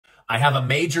I have a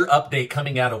major update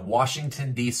coming out of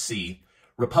Washington, D.C.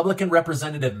 Republican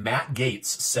Representative Matt Gaetz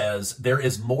says there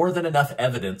is more than enough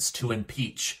evidence to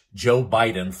impeach Joe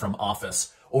Biden from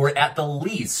office, or at the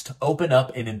least open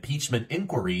up an impeachment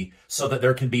inquiry so that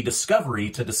there can be discovery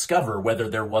to discover whether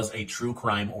there was a true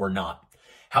crime or not.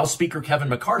 House Speaker Kevin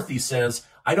McCarthy says,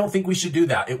 I don't think we should do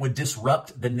that. It would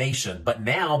disrupt the nation. But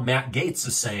now Matt Gaetz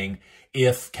is saying,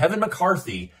 if Kevin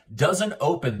McCarthy doesn't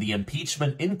open the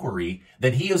impeachment inquiry,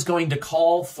 then he is going to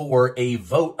call for a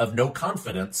vote of no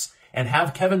confidence and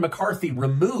have Kevin McCarthy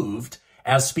removed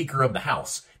as Speaker of the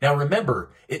House. Now,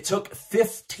 remember, it took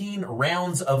 15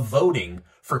 rounds of voting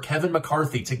for Kevin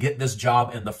McCarthy to get this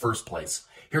job in the first place.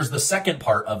 Here's the second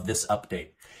part of this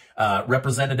update.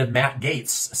 Representative Matt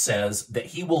Gaetz says that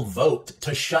he will vote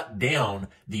to shut down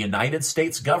the United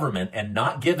States government and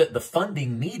not give it the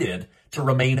funding needed to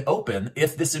remain open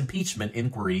if this impeachment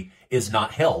inquiry is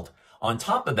not held. On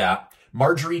top of that,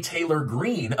 Marjorie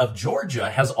Taylor-Greene of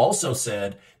Georgia has also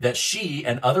said that she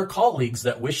and other colleagues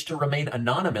that wish to remain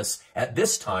anonymous at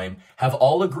this time have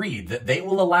all agreed that they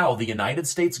will allow the United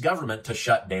States government to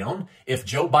shut down if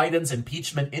Joe Biden's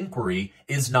impeachment inquiry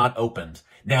is not opened.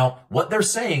 Now, what they're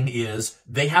saying is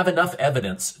they have enough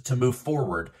evidence to move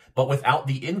forward, but without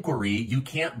the inquiry, you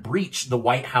can't breach the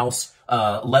White House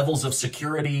levels of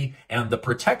security and the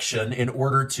protection in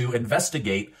order to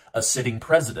investigate a sitting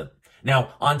president.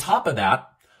 Now, on top of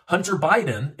that, Hunter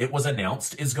Biden, it was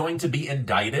announced, is going to be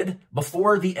indicted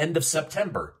before the end of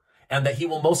September, and that he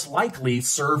will most likely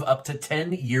serve up to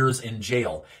 10 years in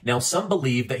jail. Now, some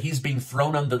believe that he's being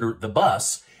thrown under the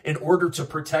bus in order to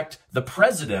protect the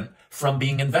president from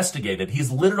being investigated.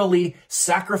 He's literally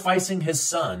sacrificing his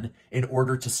son in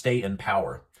order to stay in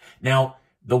power. Now,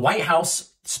 the White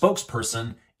House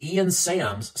spokesperson, Ian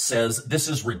Sams, says this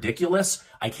is ridiculous.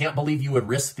 I can't believe you would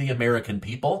risk the American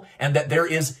people, and that there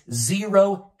is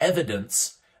zero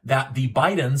evidence that the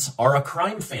Bidens are a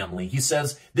crime family. He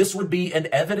says this would be an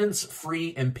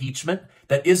evidence-free impeachment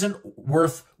that isn't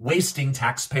worth wasting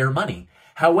taxpayer money.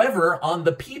 However, on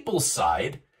the people's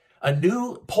side, a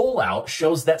new poll out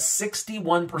shows that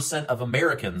 61% of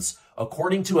Americans,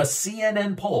 according to a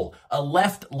CNN poll, a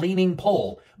left-leaning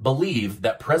poll, believe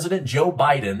that President Joe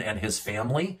Biden and his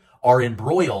family are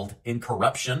embroiled in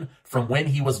corruption from when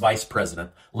he was vice president.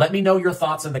 Let me know your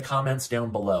thoughts in the comments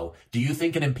down below. Do you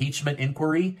think an impeachment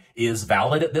inquiry is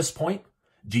valid at this point?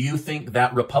 Do you think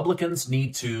that Republicans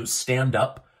need to stand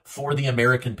up for the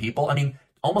American people? I mean,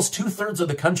 almost 2/3 of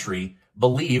the country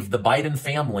believe the Biden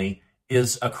family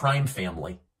is a crime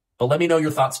family. But let me know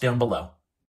your thoughts down below.